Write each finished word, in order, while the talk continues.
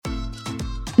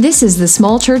This is the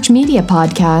Small Church Media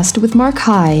Podcast with Mark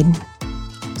Hyde.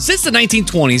 Since the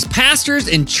 1920s, pastors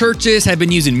and churches have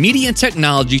been using media and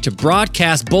technology to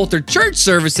broadcast both their church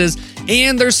services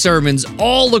and their sermons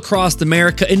all across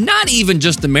America, and not even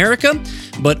just America,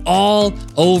 but all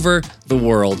over the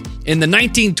world. In the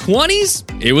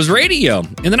 1920s, it was radio.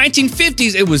 In the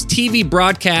 1950s, it was TV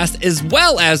broadcast as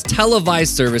well as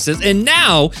televised services. And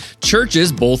now,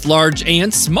 churches, both large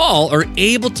and small, are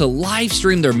able to live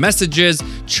stream their messages,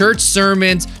 church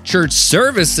sermons, church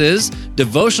services,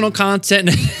 devotional content,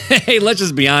 and hey, let's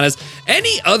just be honest,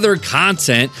 any other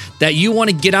content that you want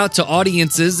to get out to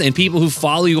audiences and people who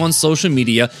follow you on social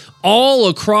media all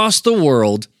across the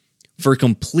world for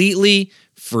completely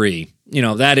free. You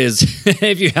know, that is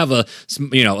if you have a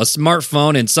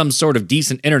smartphone and some sort of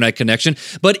decent internet connection.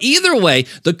 But either way,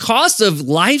 the cost of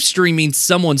live streaming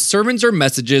someone's sermons or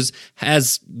messages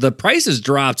the price has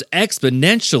dropped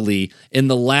exponentially in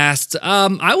the last,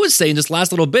 I would say in this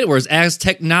last little bit, whereas as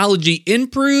technology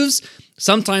improves,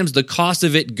 sometimes the cost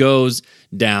of it goes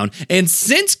down. And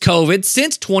since COVID,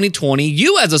 since 2020,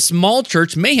 you as a small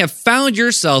church may have found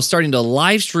yourself starting to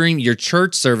live stream your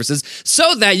church services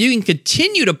so that you can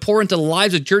continue to pour into the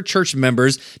lives of your church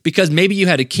members, because maybe you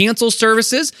had to cancel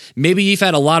services, maybe you've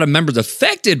had a lot of members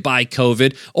affected by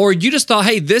COVID, or you just thought,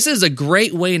 hey, this is a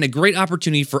great way and a great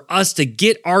opportunity for us to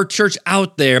get our church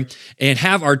out there and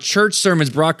have our church sermons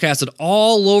broadcasted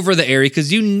all over the area,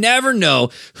 because you never know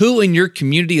who in your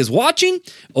community is watching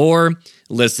or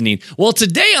listening. Well,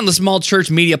 today on the Small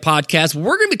Church Media Podcast,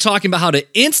 we're going to be talking about how to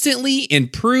instantly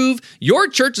improve your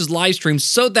church's live stream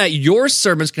so that your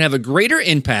sermons can have a greater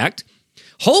impact,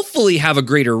 hopefully have a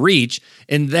greater reach,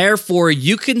 and therefore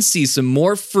you can see some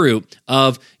more fruit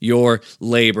of your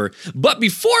labor. But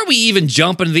before we even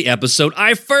jump into the episode,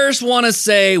 I first want to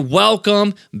say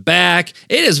welcome back.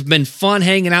 It has been fun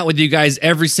hanging out with you guys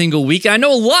every single week. I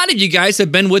know a lot of you guys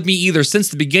have been with me either since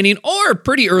the beginning or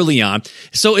pretty early on.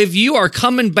 So if you are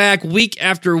coming back week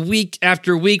after week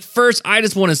after week, first, I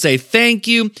just want to say thank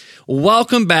you.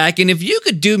 Welcome back. And if you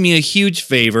could do me a huge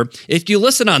favor, if you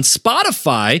listen on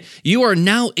Spotify, you are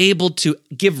now able to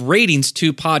give ratings to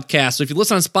podcasts. So if you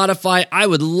listen on Spotify, I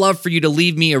would love for you to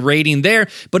leave me a rating there.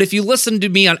 But if you listen to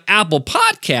me on Apple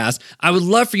Podcasts, I would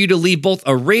love for you to leave both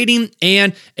a rating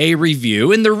and a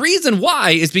review. And the reason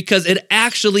why is because it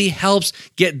actually helps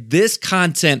get this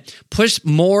content pushed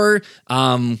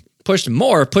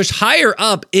higher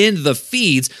up in the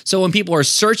feeds. So when people are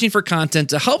searching for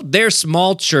content to help their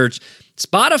small church,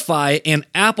 Spotify and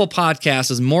Apple Podcasts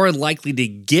is more likely to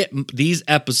get these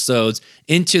episodes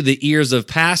into the ears of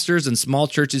pastors and small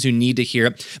churches who need to hear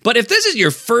it. But if this is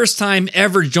your first time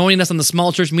ever joining us on the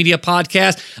Small Church Media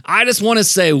Podcast, I just want to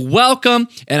say welcome,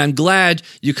 and I'm glad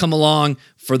you come along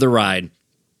for the ride.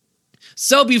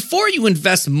 So before you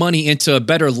invest money into a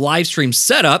better live stream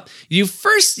setup, you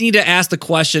first need to ask the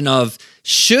question of,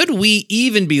 should we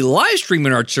even be live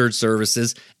streaming our church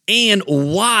services? And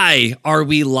why are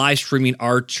we live streaming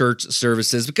our church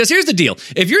services? Because here's the deal.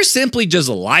 If you're simply just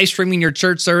live streaming your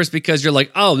church service because you're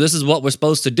like, oh, this is what we're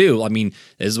supposed to do. I mean,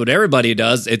 this is what everybody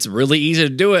does. It's really easy to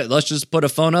do it. Let's just put a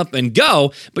phone up and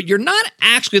go. But you're not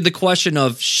actually the question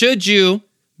of, should you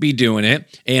be doing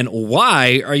it, and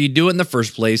why are you doing it in the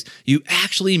first place? You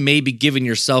actually may be giving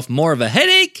yourself more of a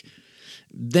headache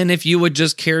than if you would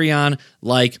just carry on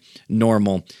like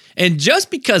normal. And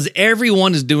just because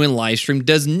everyone is doing live stream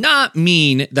does not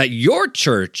mean that your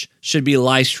church should be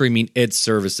live streaming its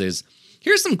services.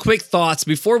 Here's some quick thoughts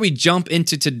before we jump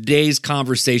into today's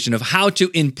conversation of how to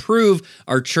improve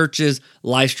our church's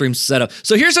live stream setup.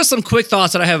 So here's just some quick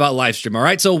thoughts that I have about live stream, all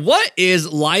right? So what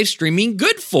is live streaming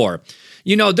good for?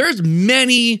 You know, there's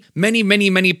many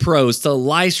pros to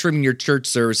live streaming your church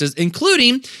services,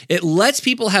 including it lets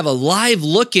people have a live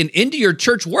look into your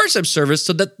church worship service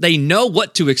so that they know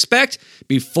what to expect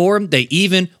before they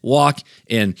even walk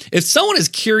in. If someone is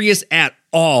curious at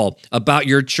all about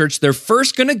your church, they're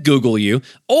first going to Google you,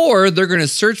 or they're going to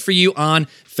search for you on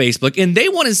Facebook, and they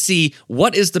want to see,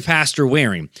 what is the pastor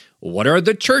wearing? What are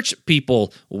the church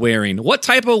people wearing? What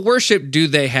type of worship do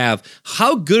they have?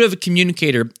 How good of a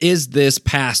communicator is this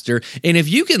pastor? And if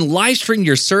you can live stream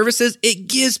your services, it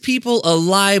gives people a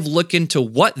live look into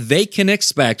what they can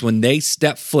expect when they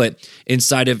step foot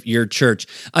inside of your church.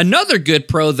 Another good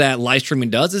pro that live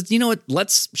streaming does is, it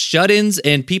lets shut-ins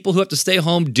and people who have to stay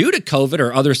home due to COVID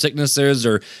or other sicknesses,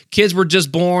 or kids were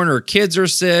just born, or kids are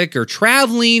sick, or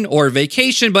traveling, or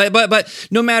vacation. But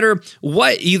no matter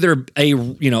what, either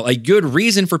a a good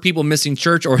reason for people missing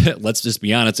church, or let's just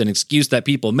be honest, an excuse that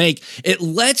people make. It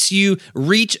lets you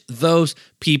reach those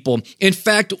people. In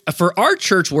fact, for our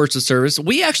church worship service,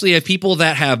 we actually have people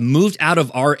that have moved out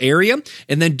of our area,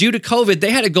 and then due to COVID,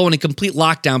 they had to go in a complete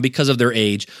lockdown because of their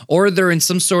age, or they're in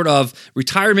some sort of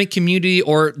retirement community,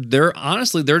 or they're at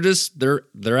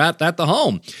the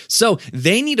home. So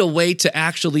they need a way to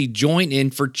actually join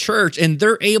in for church, and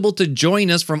they're able to join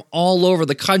us from all over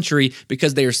the country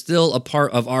because they are still a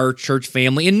part of our church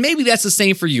family. And maybe that's the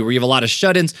same for you, where you have a lot of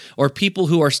shut-ins or people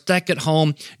who are stuck at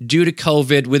home due to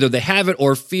COVID, whether they have it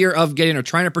or fear of getting or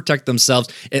trying to protect themselves.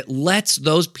 It lets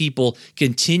those people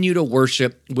continue to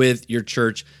worship with your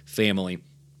church family.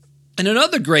 And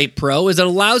another great pro is it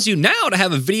allows you now to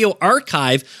have a video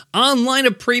archive online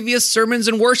of previous sermons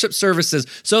and worship services.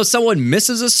 So if someone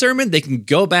misses a sermon, they can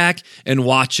go back and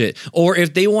watch it. Or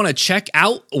if they want to check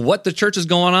out what the church is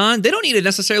going on, they don't need to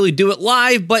necessarily do it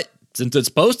live, but since it's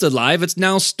posted live, it's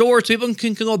now stored so people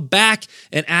can go back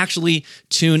and actually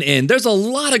tune in. There's a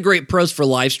lot of great pros for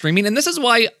live streaming, and this is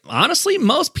why, honestly,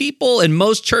 most people and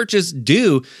most churches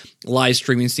do live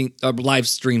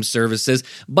stream services,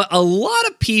 but a lot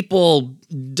of people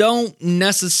don't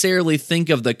necessarily think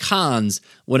of the cons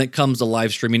when it comes to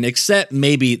live streaming, except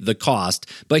maybe the cost.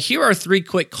 But here are three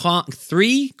quick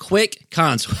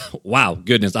cons. Wow,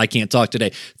 goodness, I can't talk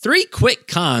today. 3 quick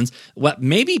cons, what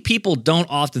maybe people don't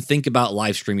often think about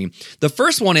live streaming. The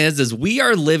first one is we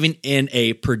are living in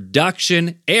a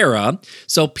production era,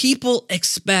 so people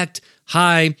expect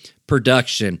high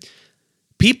production.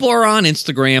 People are on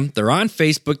Instagram, they're on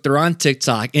Facebook, they're on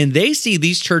TikTok, and they see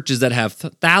these churches that have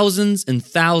thousands and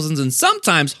thousands and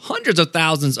sometimes hundreds of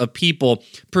thousands of people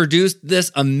produce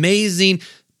this amazing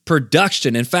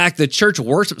production. In fact, the church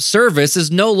worship service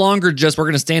is no longer just we're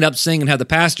going to stand up, sing, and have the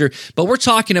pastor, but we're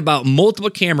talking about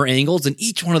multiple camera angles, and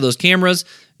each one of those cameras,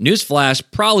 newsflash,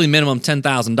 probably minimum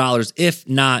 $10,000, if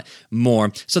not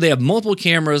more. So they have multiple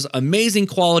cameras, amazing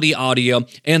quality audio,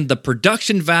 and the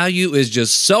production value is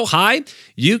just so high,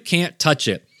 you can't touch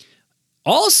it.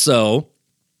 Also,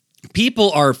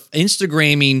 people are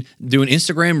doing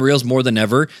Instagram Reels more than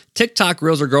ever. TikTok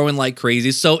Reels are growing like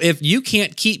crazy. So if you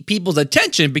can't keep people's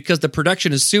attention because the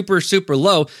production is super, super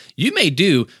low, you may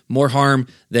do more harm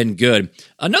than good.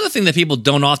 Another thing that people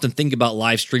don't often think about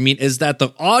live streaming is that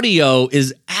the audio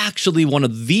is actually one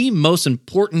of the most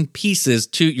important pieces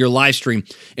to your live stream.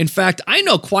 In fact, I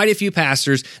know quite a few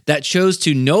pastors that chose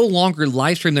to no longer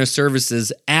live stream their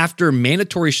services after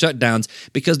mandatory shutdowns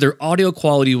because their audio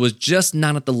quality was just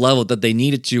not at the level that they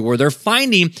needed to, or they're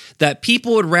finding that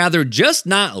people would rather just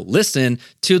not listen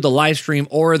to the live stream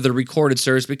or the recorded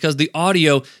service because the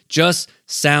audio just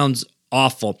sounds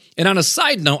awful. And on a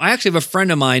side note, I actually have a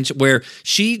friend of mine where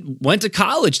she went to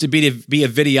college to be a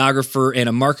videographer and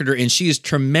a marketer, and she is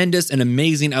tremendous and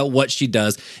amazing at what she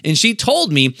does. And she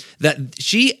told me that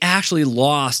she actually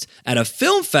lost at a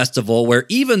film festival where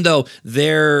even though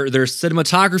their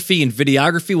cinematography and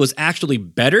videography was actually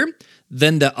better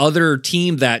than the other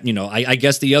team that, I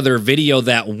guess the other video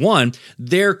that won,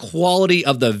 their quality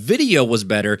of the video was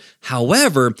better.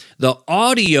 However, the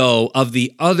audio of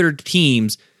the other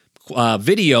team's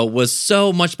video was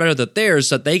so much better than theirs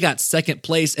that they got second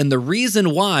place. And the reason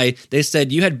why, they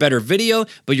said you had better video,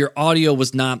 but your audio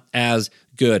was not as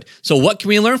good. So what can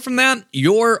we learn from that?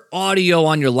 Your audio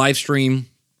on your live stream,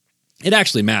 it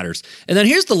actually matters. And then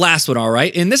here's the last one, all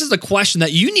right? And this is a question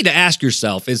that you need to ask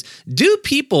yourself is, do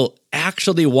people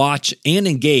actually watch and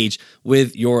engage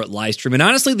with your live stream? And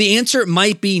honestly, the answer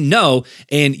might be no,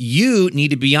 and you need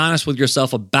to be honest with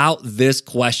yourself about this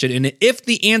question. And if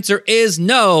the answer is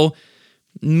no,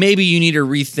 maybe you need to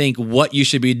rethink what you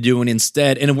should be doing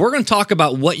instead. And we're going to talk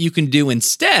about what you can do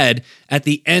instead at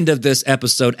the end of this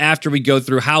episode after we go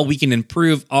through how we can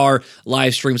improve our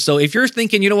live stream. So if you're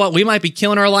thinking, you know what, we might be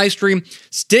killing our live stream,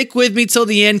 stick with me till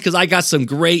the end because I got some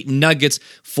great nuggets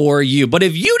for you. But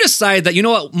if you decide that, you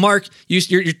know what, Mark, you're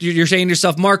saying to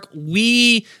yourself, Mark,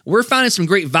 we're finding some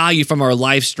great value from our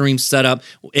live stream setup.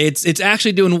 It's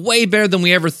actually doing way better than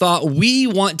we ever thought. We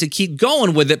want to keep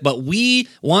going with it, but we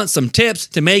want some tips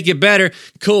to make it better.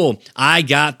 Cool. I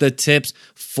got the tips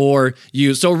for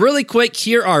you. So really quick,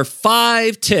 here are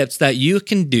 5 tips that you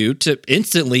can do to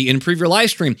instantly improve your live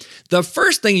stream. The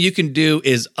first thing you can do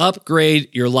is upgrade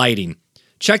your lighting.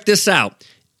 Check this out.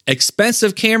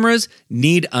 Expensive cameras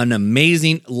need an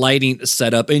amazing lighting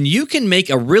setup, and you can make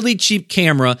a really cheap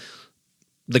camera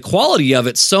the quality of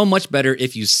it so much better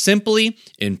if you simply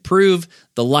improve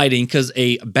the lighting, because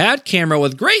a bad camera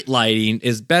with great lighting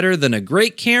is better than a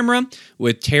great camera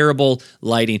with terrible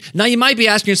lighting. Now, you might be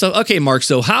asking yourself, okay, Mark,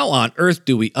 so how on earth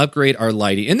do we upgrade our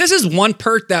lighting? And this is one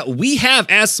perk that we have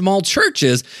as small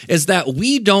churches, is that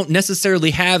we don't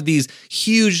necessarily have these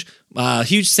huge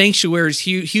sanctuaries,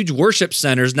 huge worship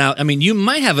centers. Now, I mean, you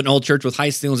might have an old church with high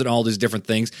ceilings and all these different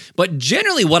things, but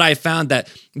generally what I found that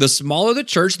the smaller the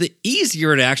church, the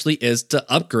easier it actually is to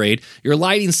upgrade your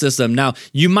lighting system. Now,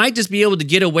 you might just be able to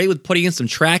get away with putting in some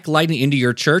track lighting into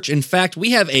your church. In fact,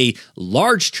 we have a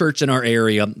large church in our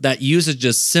area that uses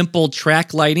just simple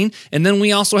track lighting. And then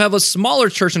we also have a smaller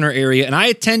church in our area, and I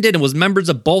attended and was members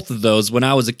of both of those when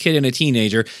I was a kid and a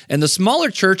teenager. And the smaller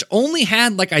church only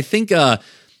had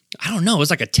I don't know, it was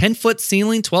like a 10-foot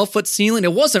ceiling, 12-foot ceiling.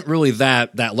 It wasn't really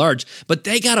that large, but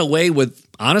they got away with,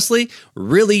 honestly,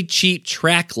 really cheap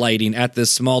track lighting at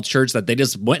this small church that they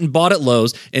just went and bought at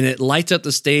Lowe's, and it lights up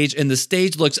the stage, and the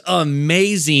stage looks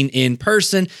amazing in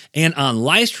person, and on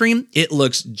live stream, it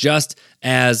looks just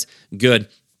as good.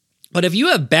 But if you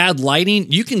have bad lighting,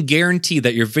 you can guarantee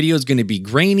that your video is going to be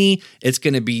grainy, it's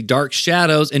going to be dark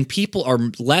shadows, and people are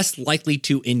less likely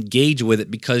to engage with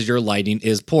it because your lighting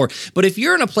is poor. But if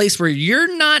you're in a place where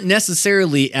you're not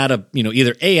necessarily at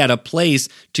either at a place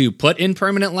to put in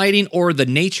permanent lighting, or the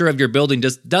nature of your building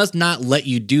just does not let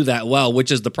you do that well, which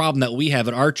is the problem that we have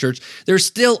at our church, there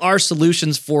still are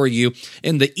solutions for you.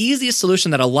 And the easiest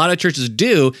solution that a lot of churches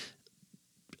do,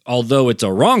 although it's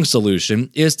a wrong solution,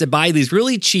 is to buy these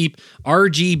really cheap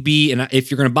RGB, and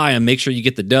if you're going to buy them, make sure you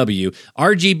get the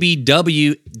RGB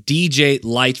DJ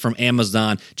lights from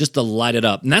Amazon just to light it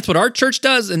up. And that's what our church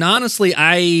does, and honestly,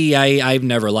 I've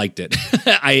never liked it.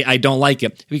 I don't like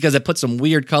it because it puts some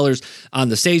weird colors on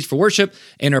the stage for worship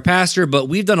and our pastor, but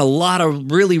we've done a lot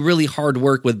of really, really hard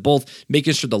work with both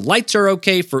making sure the lights are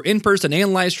okay for in-person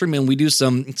and live stream, and we do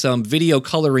some video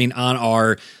coloring on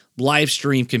our live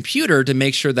stream computer to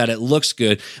make sure that it looks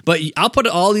good. But I'll put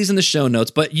all these in the show notes,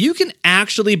 but you can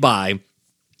actually buy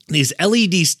these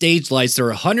LED stage lights.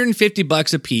 They're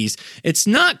 $150 a piece. It's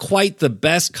not quite the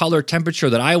best color temperature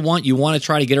that I want. You want to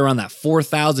try to get around that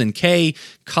 4000K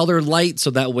color light, so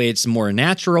that way it's more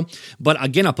natural. But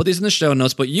again, I'll put these in the show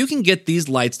notes, but you can get these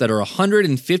lights that are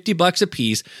 $150 a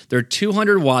piece. They're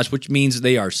 200 watts, which means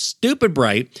they are stupid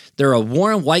bright. They're a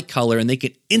warm white color, and they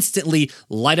can instantly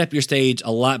light up your stage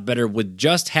a lot better with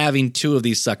just having two of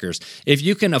these suckers. If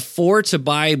you can afford to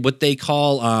buy what they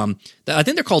call, I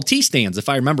think they're called T-stands, if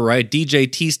I remember right, DJ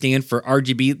T-stand for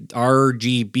RGBW,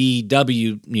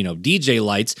 DJ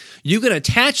lights, you can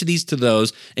attach these to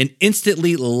those and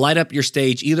instantly light up your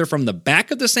stage either from the back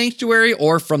of the sanctuary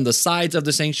or from the sides of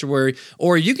the sanctuary,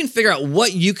 or you can figure out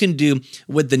what you can do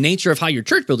with the nature of how your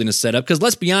church building is set up, because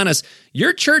let's be honest,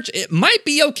 your church, it might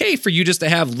be okay for you just to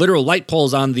have literal light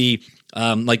poles on the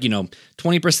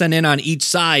 20% in on each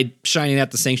side shining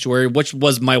at the sanctuary, which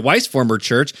was my wife's former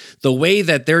church. The way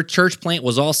that their church plant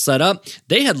was all set up,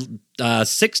 they had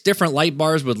 6 different light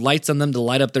bars with lights on them to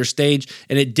light up their stage,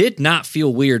 and it did not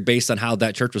feel weird based on how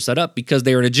that church was set up because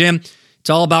they were in a gym. It's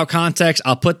all about context.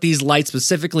 I'll put these lights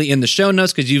specifically in the show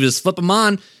notes because you just flip them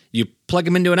on, you plug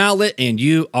them into an outlet, and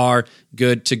you are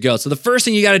good to go. So the first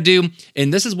thing you got to do,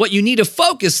 and this is what you need to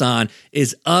focus on,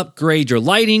 is upgrade your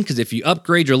lighting, because if you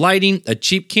upgrade your lighting, a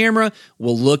cheap camera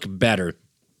will look better.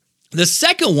 The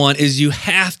second one is you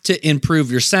have to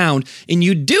improve your sound, and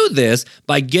you do this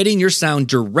by getting your sound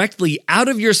directly out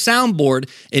of your soundboard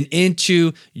and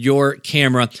into your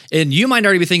camera. And you might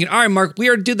already be thinking, all right, Mark, we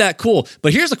already did that, cool.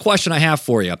 But here's a question I have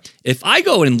for you. If I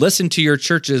go and listen to your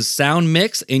church's sound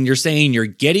mix and you're saying you're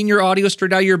getting your audio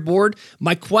straight out of your board,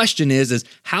 my question is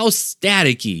how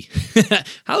staticky,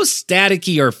 how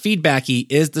staticky or feedbacky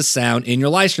is the sound in your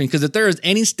live stream? Because if there is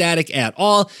any static at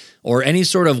all, or any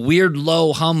sort of weird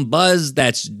low hum buzz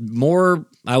that's more,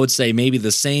 I would say, maybe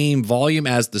the same volume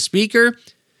as the speaker,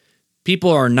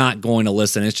 people are not going to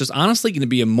listen. It's just honestly going to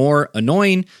be more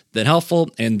annoying than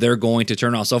helpful, and they're going to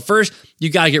turn off. So first,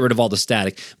 you got to get rid of all the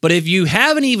static. But if you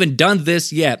haven't even done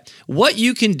this yet, what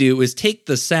you can do is take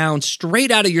the sound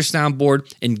straight out of your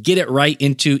soundboard and get it right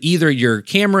into either your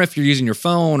camera if you're using your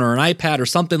phone or an iPad or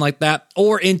something like that,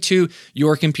 or into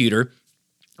your computer.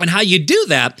 And how you do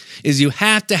that is you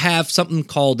have to have something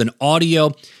called an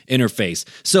audio interface.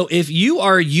 So if you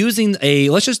are using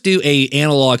let's just do a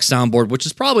analog soundboard, which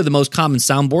is probably the most common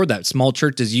soundboard that small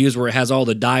churches use, where it has all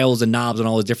the dials and knobs and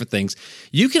all the different things,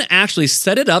 you can actually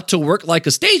set it up to work like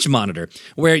a stage monitor,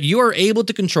 where you are able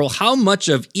to control how much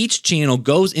of each channel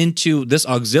goes into this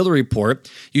auxiliary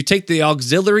port. You take the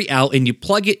auxiliary out and you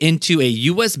plug it into a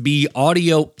USB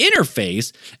audio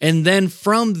interface, and then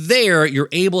from there, you're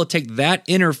able to take that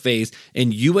interface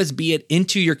and USB it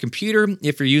into your computer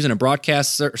if you're using a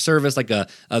broadcast service like a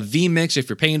vMix if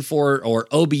you're paying for it, or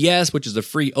OBS, which is a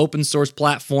free open source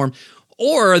platform.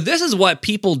 Or this is what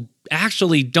people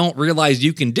actually don't realize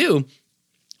you can do.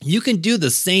 You can do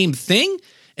the same thing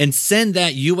and send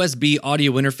that USB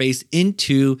audio interface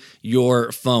into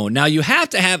your phone. Now, you have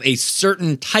to have a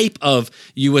certain type of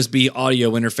USB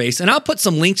audio interface, and I'll put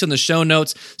some links in the show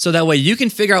notes so that way you can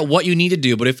figure out what you need to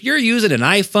do. But if you're using an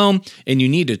iPhone and you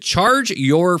need to charge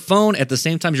your phone at the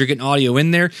same time you're getting audio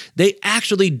in there, they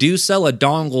actually do sell a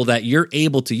dongle that you're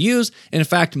able to use. In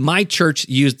fact, my church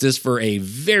used this for a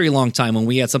very long time when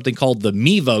we had something called the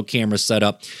Mevo camera set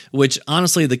up, which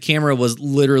honestly, the camera was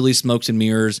literally smokes and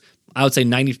mirrors. I would say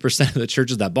 90% of the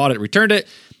churches that bought it returned it.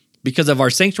 Because of our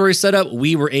sanctuary setup,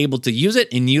 we were able to use it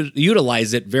and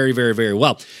utilize it very, very, very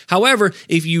well. However,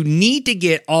 if you need to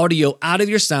get audio out of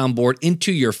your soundboard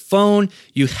into your phone,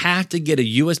 you have to get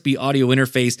a USB audio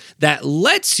interface that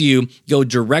lets you go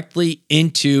directly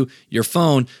into your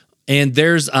phone. And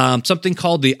there's something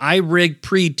called the iRig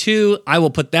Pre 2. I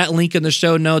will put that link in the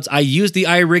show notes. I used the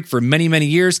iRig for many, many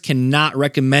years. Cannot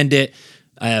recommend it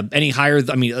any higher.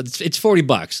 I mean, it's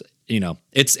 $40. You know,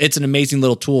 it's an amazing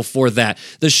little tool for that.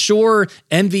 The Shure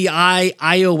MVI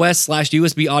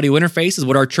iOS/USB audio interface is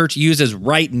what our church uses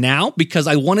right now, because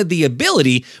I wanted the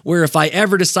ability where if I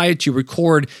ever decided to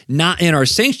record not in our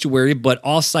sanctuary, but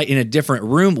off-site in a different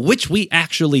room, which we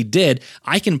actually did,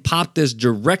 I can pop this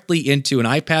directly into an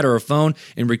iPad or a phone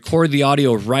and record the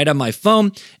audio right on my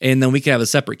phone. And then we can have a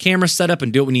separate camera set up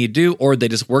and do what we need to do, or they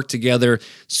just work together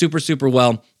super, super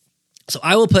well. So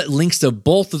I will put links to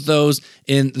both of those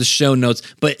in the show notes.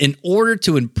 But in order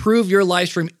to improve your live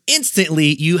stream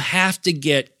instantly, you have to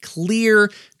get clear,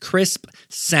 crisp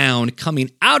sound coming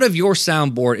out of your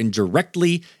soundboard and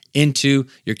directly into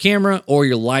your camera or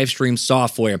your live stream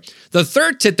software. The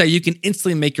third tip that you can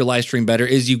instantly make your live stream better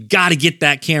is you got to get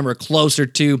that camera closer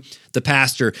to the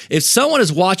pastor. If someone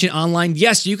is watching online,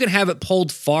 yes, you can have it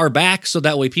pulled far back so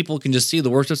that way people can just see the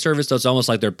worship service. So it's almost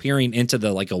like they're peering into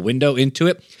like a window into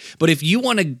it. But if you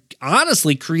want to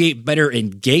honestly create better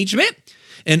engagement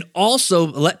and also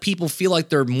let people feel like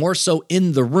they're more so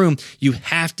in the room, you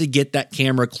have to get that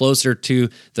camera closer to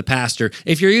the pastor.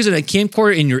 If you're using a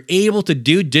camcorder and you're able to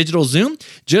do digital zoom,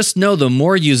 just know the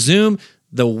more you zoom,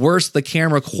 the worse the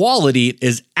camera quality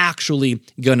is actually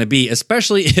going to be,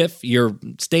 especially if your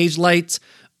stage lights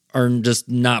are just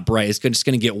not bright. It's just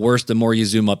going to get worse the more you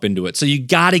zoom up into it. So you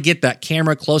got to get that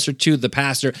camera closer to the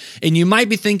pastor. And you might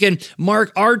be thinking,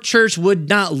 Mark, our church would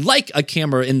not like a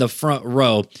camera in the front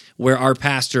row where our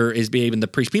pastor is being the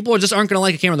priest. People just aren't going to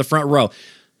like a camera in the front row.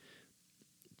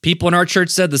 People in our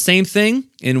church said the same thing,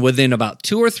 and within about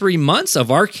 2 or 3 months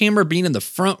of our camera being in the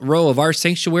front row of our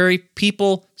sanctuary,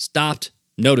 people stopped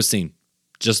noticing.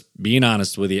 Just being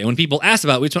honest with you. And when people asked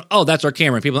about it, we just went, oh, that's our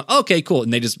camera. And people went, okay, cool.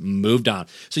 And they just moved on.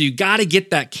 So you got to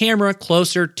get that camera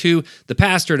closer to the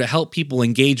pastor to help people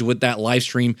engage with that live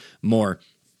stream more.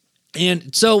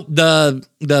 And so the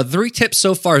 3 tips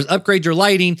so far is upgrade your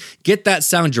lighting, get that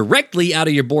sound directly out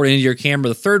of your board into your camera.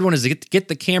 The third one is to get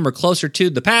the camera closer to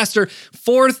the pastor.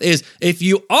 Fourth is if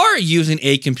you are using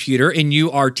a computer and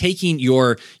you are taking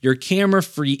your camera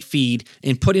feed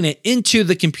and putting it into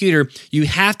the computer, you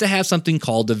have to have something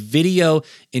called a video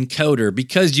encoder,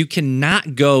 because you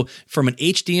cannot go from an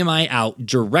HDMI out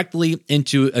directly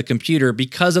into a computer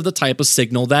because of the type of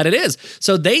signal that it is.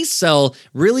 So they sell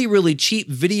really, really cheap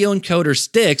video encoder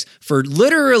sticks for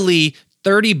literally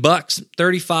 $30, $35,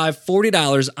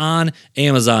 $40 on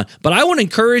Amazon. But I want to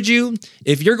encourage you,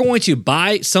 if you're going to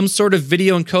buy some sort of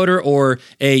video encoder or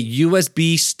a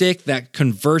USB stick that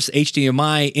converts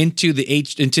HDMI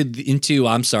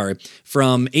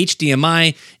from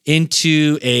HDMI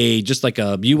into just like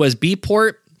a USB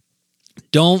port,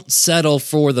 don't settle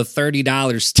for the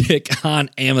 $30 stick on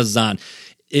Amazon.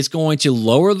 it's going to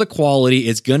lower the quality.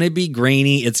 It's going to be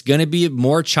grainy. It's going to be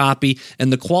more choppy,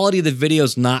 and the quality of the video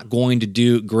is not going to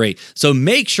do great. So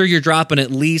make sure you're dropping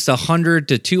at least $100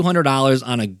 to $200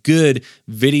 on a good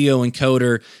video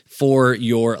encoder for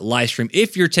your live stream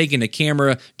if you're taking a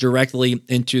camera directly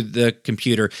into the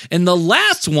computer. And the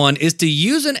last one is to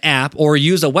use an app or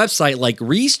use a website like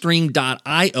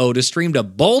Restream.io to stream to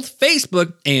both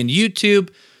Facebook and YouTube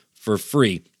for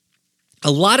free. A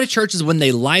lot of churches, when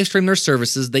they live stream their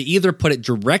services, they either put it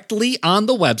directly on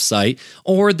the website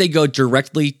or they go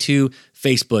directly to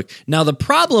Facebook. Now, the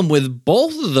problem with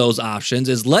both of those options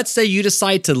is, let's say you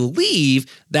decide to leave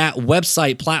that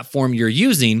website platform you're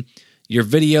using, your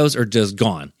videos are just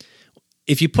gone.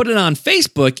 If you put it on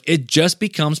Facebook, it just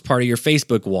becomes part of your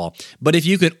Facebook wall. But if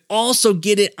you could also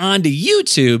get it onto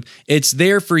YouTube, it's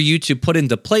there for you to put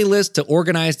into playlists, to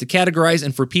organize, to categorize,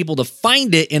 and for people to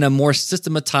find it in a more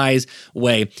systematized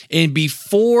way. And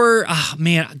before, I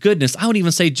would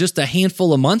even say just a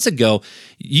handful of months ago,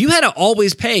 you had to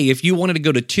always pay if you wanted to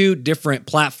go to 2 different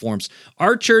platforms.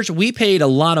 Our church, we paid a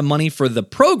lot of money for the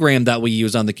program that we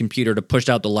use on the computer to push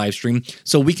out the live stream,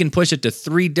 so we can push it to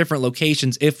 3 different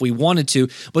locations if we wanted to,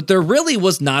 but there really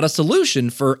was not a solution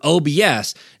for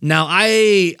OBS. Now,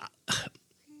 I'm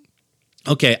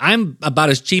about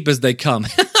as cheap as they come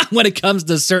when it comes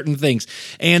to certain things.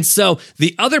 And so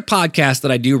the other podcast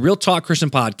that I do, Real Talk Christian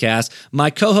Podcast, my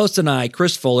co-host and I,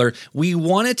 Chris Fuller, we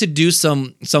wanted to do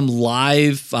some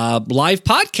live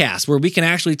podcasts where we can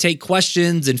actually take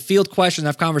questions and field questions,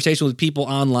 have conversations with people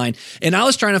online. And I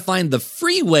was trying to find the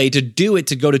free way to do it,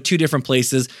 to go to 2 different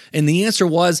places. And the answer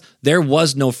was, there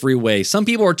was no free way. Some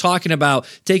people were talking about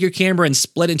take your camera and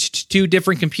split into 2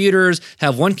 different computers,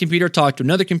 have one computer talk to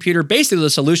another computer. Basically, the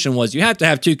solution was you have to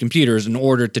have 2 computers in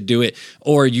order to do it,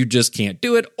 or you just can't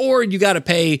do it, or you got to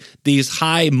pay these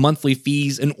high monthly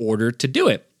fees in order to do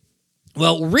it.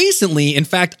 Well, recently, in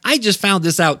fact, I just found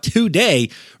this out today,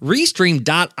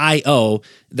 Restream.io,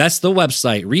 that's the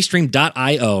website,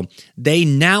 Restream.io, they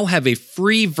now have a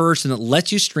free version that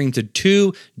lets you stream to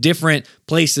 2 different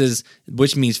places,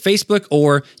 which means Facebook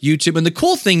or YouTube. And the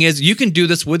cool thing is you can do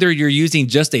this whether you're using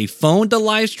just a phone to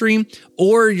live stream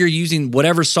or you're using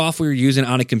whatever software you're using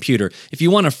on a computer. If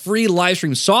you want a free live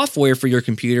stream software for your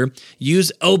computer,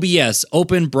 use OBS,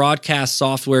 Open Broadcast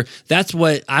Software. That's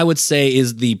what I would say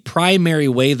is the primary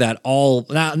way that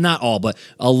not all, but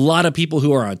a lot of people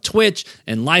who are on Twitch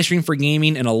and live stream for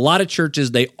gaming, and a lot of churches,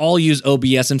 they all use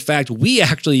OBS. In fact, we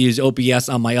actually use OBS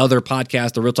on my other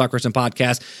podcast, the Real Talk Christian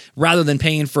Podcast, rather than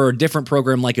paying for a different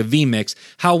program like a vMix.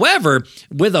 However,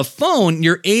 with a phone,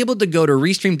 you're able to go to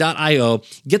Restream.io,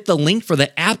 get the link for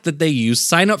the app that they use,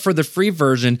 sign up for the free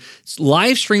version,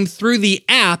 live stream through the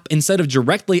app instead of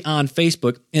directly on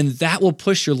Facebook, and that will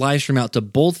push your live stream out to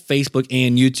both Facebook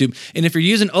and YouTube. And if you're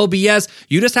using OBS,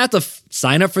 you just have to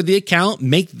sign up for the account,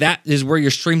 make that is where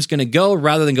your stream's going to go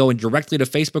rather than going directly to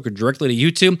Facebook or directly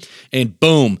to YouTube, and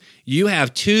boom, you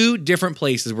have 2 different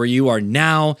places where you are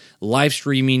now live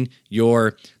streaming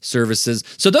your services.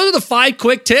 So those are the 5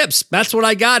 quick tips. That's what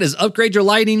I got, is upgrade your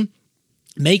lighting,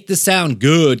 make the sound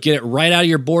good, get it right out of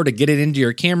your board to get it into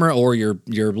your camera or your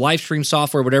live stream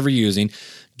software, whatever you're using.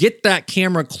 Get that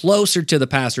camera closer to the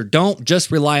pastor. Don't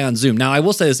just rely on Zoom. Now, I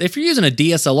will say this. If you're using a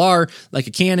DSLR, like a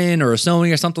Canon or a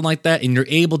Sony or something like that, and you're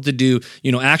able to do,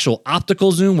 actual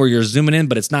optical zoom where you're zooming in,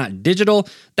 but it's not digital,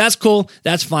 that's cool.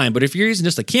 That's fine. But if you're using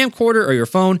just a camcorder or your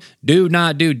phone, do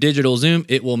not do digital zoom.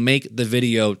 It will make the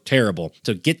video terrible.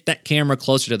 So get that camera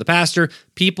closer to the pastor.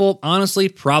 People, honestly,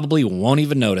 probably won't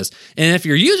even notice. And if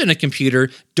you're using a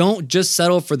computer, don't just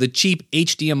settle for the cheap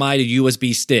HDMI to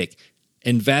USB stick.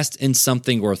 Invest in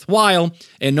something worthwhile.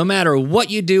 And no matter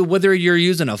what you do, whether you're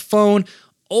using a phone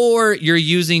or you're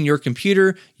using your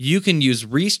computer, you can use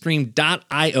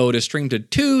Restream.io to stream to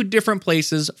 2 different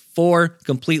places for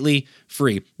completely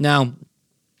free. Now,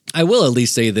 I will at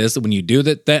least say this, that when you do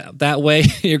that way,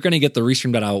 you're going to get the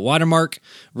Restream.io watermark,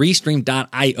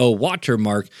 Restream.io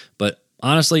watermark, but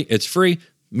honestly, it's free.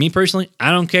 Me personally,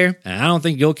 I don't care, and I don't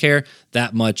think you'll care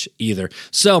that much either.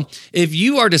 So if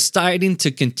you are deciding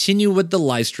to continue with the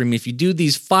live stream, if you do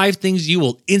these 5 things, you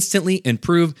will instantly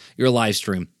improve your live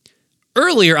stream.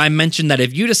 Earlier, I mentioned that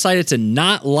if you decided to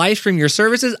not live stream your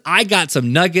services, I got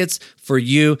some nuggets for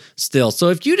you still. So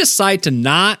if you decide to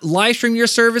not live stream your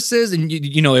services and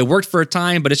it worked for a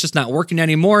time, but it's just not working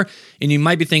anymore, and you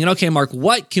might be thinking, okay, Mark,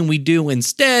 what can we do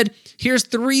instead? Here's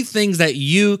 3 things that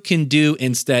you can do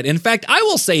instead. In fact, I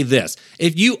will say this.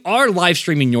 If you are live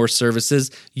streaming your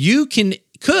services, you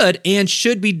could and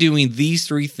should be doing these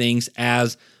 3 things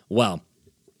as well.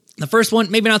 The first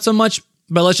one, maybe not so much,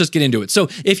 But let's just get into it. So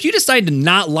if you decide to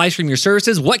not live stream your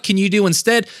services, what can you do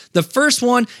instead? The first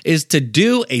one is to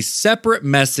do a separate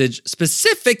message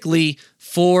specifically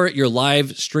for your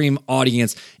live stream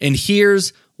audience. And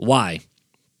here's why.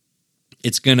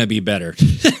 It's going to be better.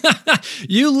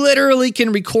 You literally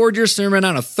can record your sermon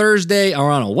on a Thursday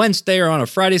or on a Wednesday or on a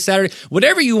Friday, Saturday,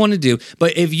 whatever you want to do.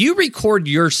 But if you record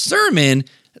your sermon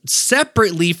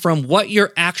separately from what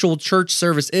your actual church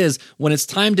service is, when it's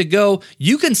time to go,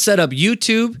 you can set up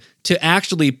YouTube to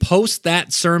actually post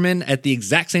that sermon at the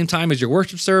exact same time as your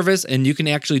worship service, and you can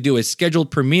actually do a scheduled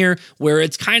premiere where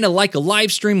it's kind of like a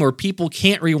live stream where people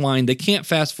can't rewind, they can't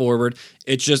fast forward.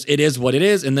 It is what it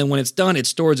is, and then when it's done, it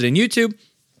stores it in YouTube.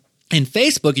 In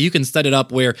Facebook, you can set it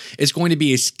up where it's going to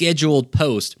be a scheduled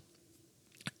post.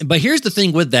 But here's the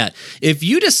thing with that. If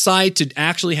you decide to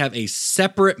actually have a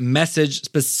separate message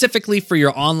specifically for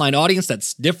your online audience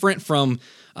that's different from,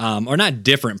 or not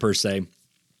different per se,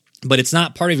 but it's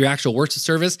not part of your actual worship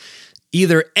service,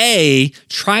 either A,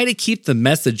 try to keep the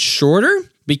message shorter,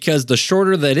 because the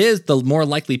shorter that is, the more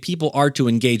likely people are to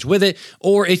engage with it.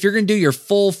 Or if you're going to do your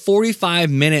full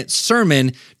 45-minute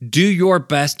sermon, do your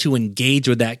best to engage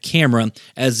with that camera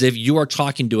as if you are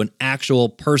talking to an actual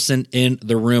person in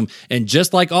the room. And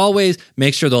just like always,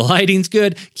 make sure the lighting's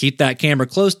good, keep that camera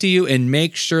close to you, and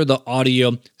make sure the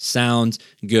audio sounds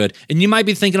good. And you might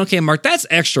be thinking, okay, Mark, that's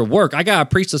extra work. I got to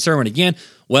preach the sermon again.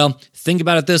 Well, think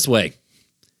about it this way.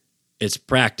 It's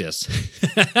practice.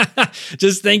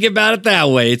 Just think about it that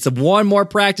way. It's one more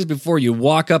practice before you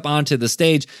walk up onto the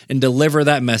stage and deliver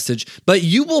that message. But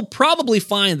you will probably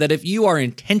find that if you are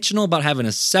intentional about having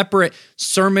a separate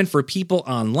sermon for people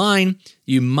online,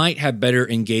 you might have better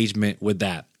engagement with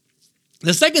that.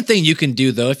 The second thing you can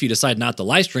do, though, if you decide not to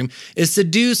live stream, is to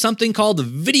do something called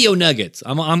video nuggets.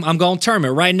 I'm going to term it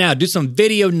right now. Do some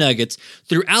video nuggets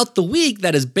throughout the week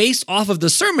that is based off of the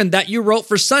sermon that you wrote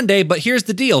for Sunday. But here's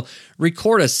the deal.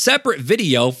 Record a separate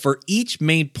video for each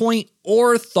main point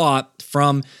or thought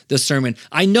from the sermon.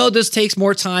 I know this takes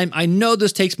more time. I know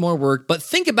this takes more work, but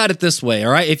think about it this way,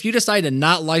 all right? If you decide to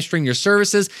not live stream your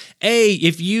services, I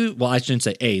shouldn't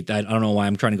say I don't know why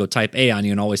I'm trying to go type A on you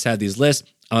and always have these lists.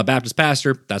 I'm a Baptist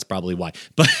pastor. That's probably why.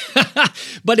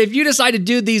 But if you decide to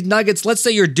do these nuggets, let's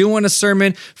say you're doing a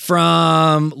sermon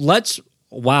from,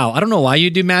 I don't know why you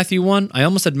do Matthew 1. I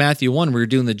almost said Matthew 1 where you're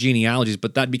doing the genealogies,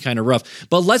 but that'd be kind of rough.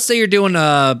 But let's say you're doing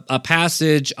a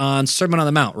passage on Sermon on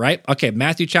the Mount, right? Okay,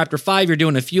 Matthew chapter 5, you're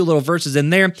doing a few little verses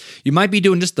in there. You might be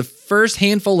doing just the first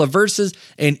handful of verses,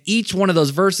 and each one of those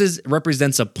verses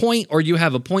represents a point, or you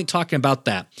have a point talking about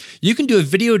that. You can do a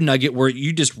video nugget where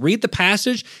you just read the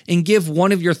passage and give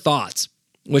one of your thoughts,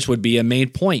 which would be a main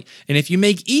point. And if you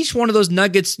make each one of those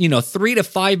nuggets, 3 to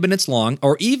 5 minutes long,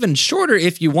 or even shorter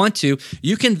if you want to,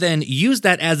 you can then use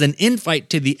that as an invite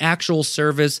to the actual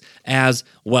service as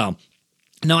well.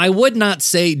 Now, I would not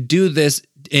say do this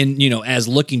as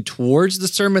looking towards the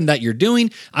sermon that you're doing.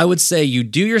 I would say you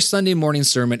do your Sunday morning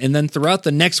sermon, and then throughout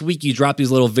the next week, you drop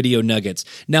these little video nuggets.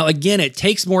 Now, again, it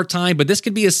takes more time, but this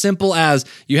could be as simple as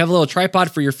you have a little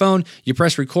tripod for your phone, you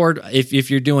press record. If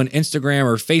you're doing Instagram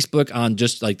or Facebook on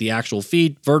just like the actual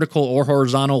feed, vertical or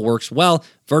horizontal works well.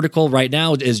 Vertical right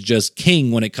now is just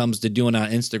king when it comes to doing on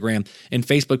Instagram. And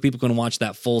Facebook, people can watch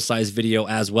that full-size video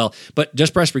as well. But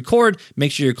just press record,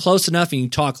 make sure you're close enough and you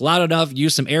talk loud enough,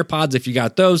 use some AirPods if you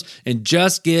got those, and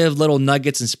just give little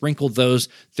nuggets and sprinkle those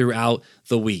throughout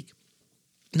the week.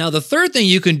 Now, the third thing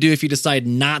you can do if you decide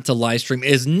not to live stream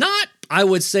is not, I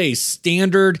would say,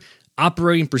 standard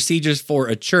operating procedures for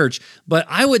a church, but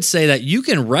I would say that you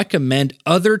can recommend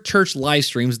other church live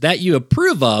streams that you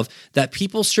approve of that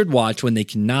people should watch when they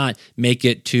cannot make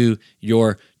it to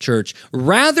your church,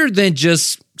 rather than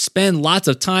just spend lots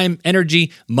of time,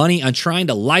 energy, money on trying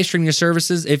to live stream your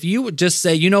services. If you would just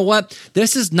say, you know what,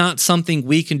 this is not something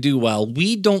we can do well.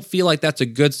 We don't feel like that's a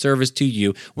good service to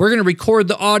you. We're going to record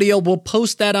the audio. We'll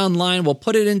post that online. We'll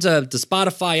put it into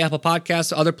Spotify, Apple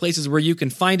Podcasts, other places where you can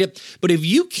find it. But if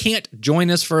you can't join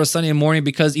us for a Sunday morning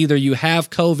because either you have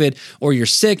COVID or you're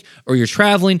sick or you're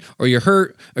traveling or you're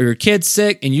hurt or your kid's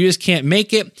sick and you just can't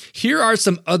make it, here are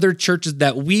some other churches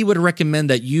that we would recommend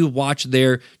that you watch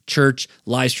their church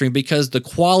live stream, because the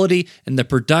quality and the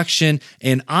production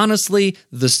and honestly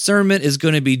the sermon is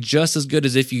going to be just as good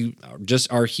as if you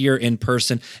just are here in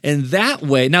person. And that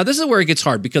way, now this is where it gets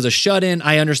hard, because a shut-in,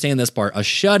 I understand this part, a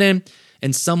shut-in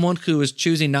and someone who is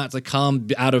choosing not to come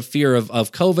out of fear of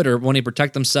COVID or wanting to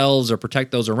protect themselves or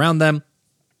protect those around them.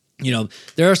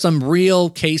 There are some real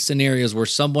case scenarios where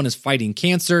someone is fighting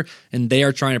cancer and they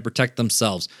are trying to protect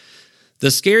themselves.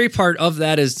 The scary part of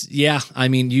that is,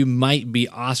 you might be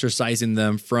ostracizing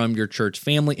them from your church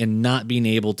family and not being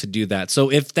able to do that.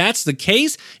 So if that's the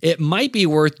case, it might be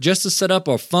worth just to set up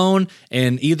a phone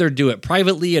and either do it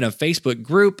privately in a Facebook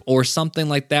group or something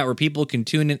like that where people can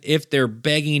tune in if they're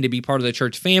begging to be part of the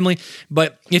church family.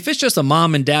 But if it's just a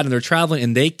mom and dad and they're traveling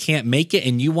and they can't make it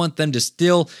and you want them to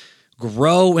still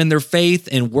grow in their faith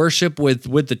and worship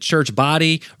with the church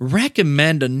body,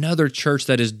 recommend another church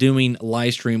that is doing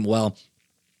live stream well.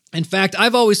 In fact,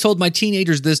 I've always told my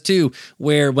teenagers this too,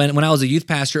 where when I was a youth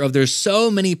pastor, there's so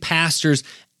many pastors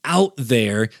out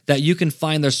there that you can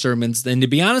find their sermons. And to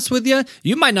be honest with you,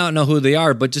 you might not know who they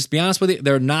are, but just be honest with you,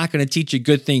 they're not going to teach you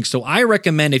good things. So I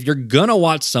recommend if you're going to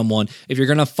watch someone, if you're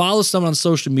going to follow someone on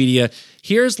social media,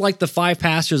 here's like the 5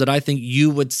 pastors that I think you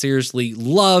would seriously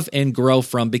love and grow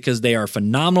from because they are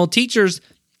phenomenal teachers.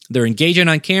 They're engaging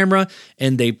on camera,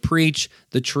 and they preach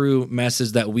the true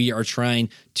message that we are trying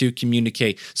to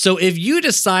communicate. So if you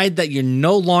decide that you're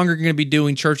no longer going to be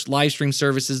doing church live stream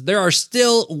services, there are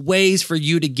still ways for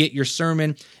you to get your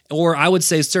sermon, or I would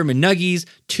say sermon nuggies,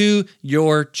 to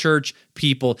your church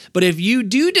people. But if you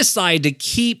do decide to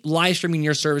keep live streaming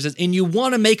your services and you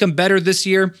want to make them better this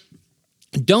year,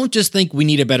 don't just think we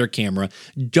need a better camera.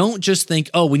 Don't just think,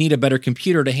 we need a better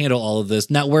computer to handle all of this.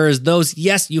 Now, whereas those,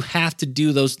 yes, you have to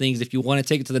do those things if you want to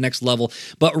take it to the next level.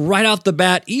 But right off the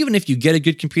bat, even if you get a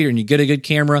good computer and you get a good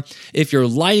camera, if your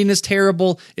lighting is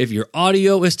terrible, if your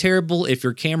audio is terrible, if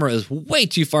your camera is way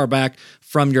too far back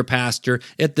from your pastor,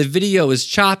 if the video is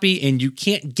choppy and you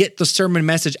can't get the sermon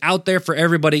message out there for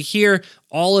everybody here,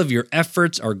 all of your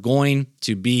efforts are going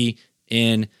to be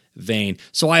in vain.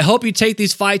 So I hope you take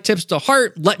these 5 tips to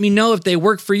heart. Let me know if they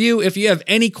work for you. If you have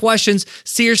any questions,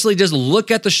 seriously, just look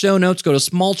at the show notes. Go to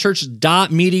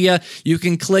smallchurch.media. You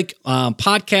can click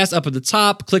podcast up at the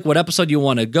top, click what episode you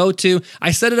want to go to.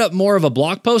 I set it up more of a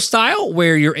blog post style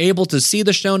where you're able to see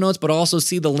the show notes, but also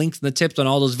see the links and the tips on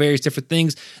all those various different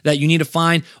things that you need to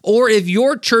find. Or if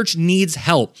your church needs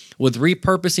help with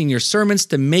repurposing your sermons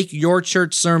to make your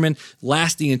church sermon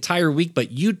last the entire week,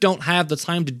 but you don't have the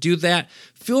time to do that,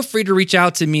 feel free to reach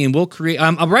out to me and we'll create.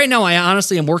 Right now, I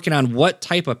honestly am working on what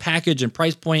type of package and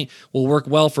price point will work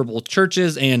well for both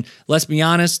churches. And let's be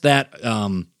honest, that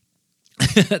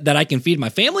that I can feed my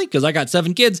family because I got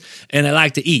 7 kids and I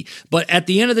like to eat. But at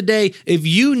the end of the day, if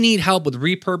you need help with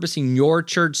repurposing your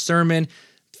church sermon,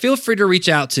 feel free to reach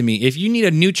out to me. If you need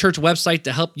a new church website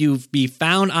to help you be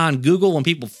found on Google when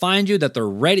people find you, that they're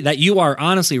ready, that you are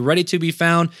honestly ready to be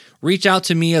found, reach out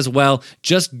to me as well.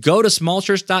 Just go to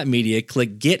smallchurch.media,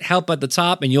 click Get Help at the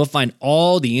top, and you'll find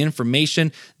all the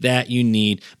information that you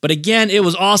need. But again, it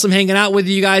was awesome hanging out with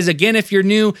you guys. Again, if you're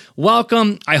new,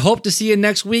 welcome. I hope to see you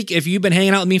next week. If you've been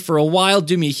hanging out with me for a while,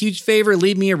 do me a huge favor.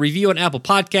 Leave me a review on Apple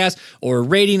Podcasts or a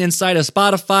rating inside of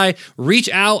Spotify. Reach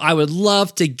out. I would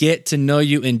love to get to know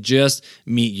you and just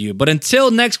meet you. But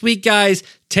until next week, guys,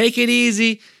 take it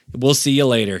easy. We'll see you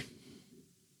later.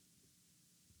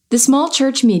 The Small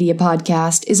Church Media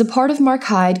Podcast is a part of Mark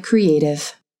Hyde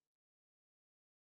Creative.